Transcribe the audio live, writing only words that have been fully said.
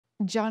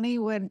Johnny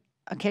would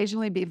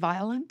occasionally be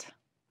violent.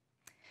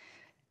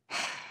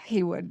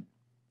 He would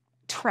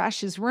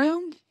trash his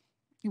room.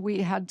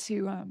 We had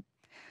to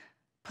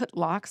put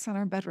locks on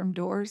our bedroom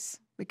doors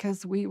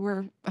because we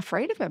were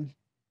afraid of him.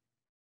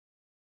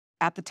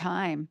 At the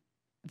time,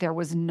 there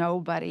was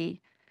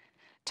nobody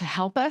to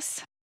help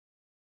us.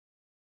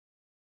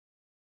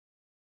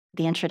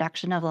 The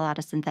introduction of a lot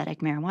of synthetic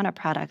marijuana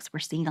products, we're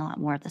seeing a lot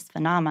more of this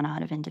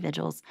phenomenon of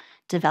individuals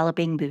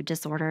developing mood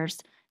disorders,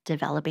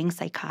 developing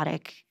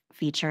psychotic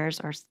features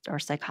or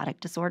psychotic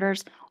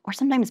disorders, or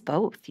sometimes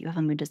both. You have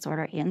a mood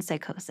disorder and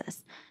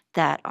psychosis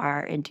that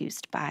are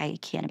induced by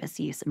cannabis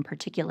use, and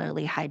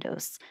particularly high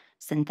dose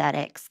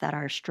synthetics that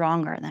are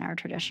stronger than our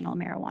traditional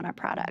marijuana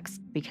products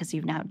because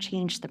you've now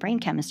changed the brain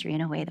chemistry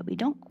in a way that we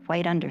don't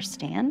quite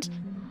understand.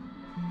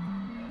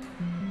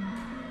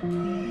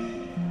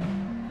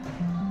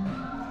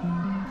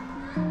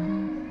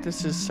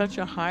 This is such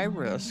a high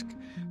risk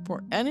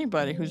for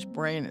anybody whose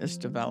brain is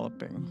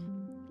developing.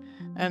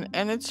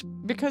 And it's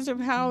because of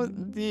how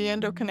the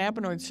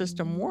endocannabinoid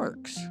system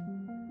works.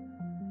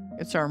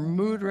 It's our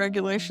mood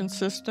regulation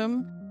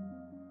system,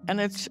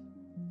 and it's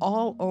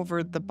all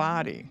over the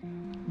body,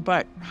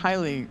 but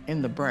highly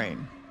in the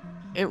brain.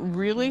 It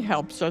really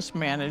helps us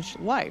manage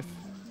life.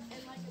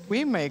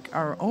 We make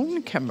our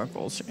own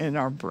chemicals in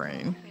our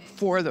brain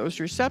for those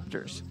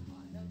receptors.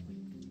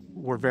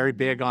 We're very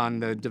big on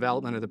the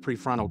development of the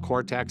prefrontal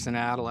cortex in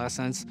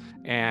adolescence,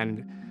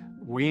 and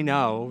we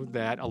know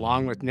that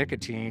along with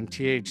nicotine,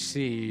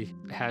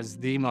 THC has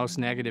the most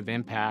negative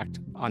impact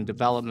on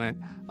development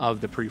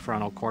of the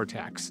prefrontal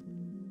cortex.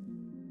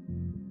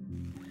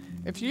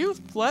 If you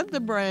flood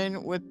the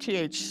brain with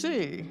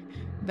THC,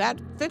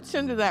 that fits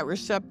into that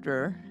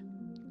receptor,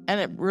 and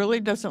it really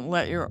doesn't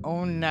let your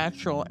own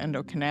natural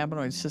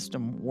endocannabinoid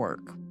system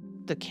work.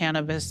 The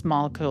cannabis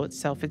molecule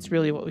itself, it's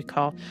really what we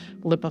call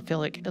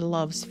lipophilic. It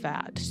loves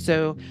fat.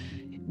 So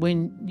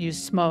when you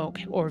smoke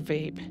or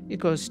vape, it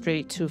goes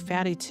straight to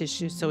fatty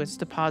tissue, so it's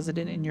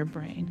deposited in your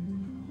brain.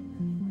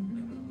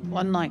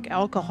 Unlike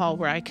alcohol,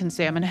 where I can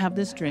say, I'm going to have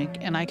this drink,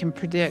 and I can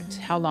predict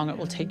how long it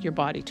will take your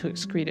body to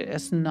excrete it,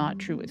 that's not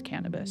true with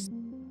cannabis.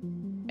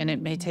 And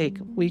it may take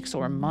weeks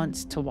or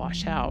months to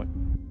wash out.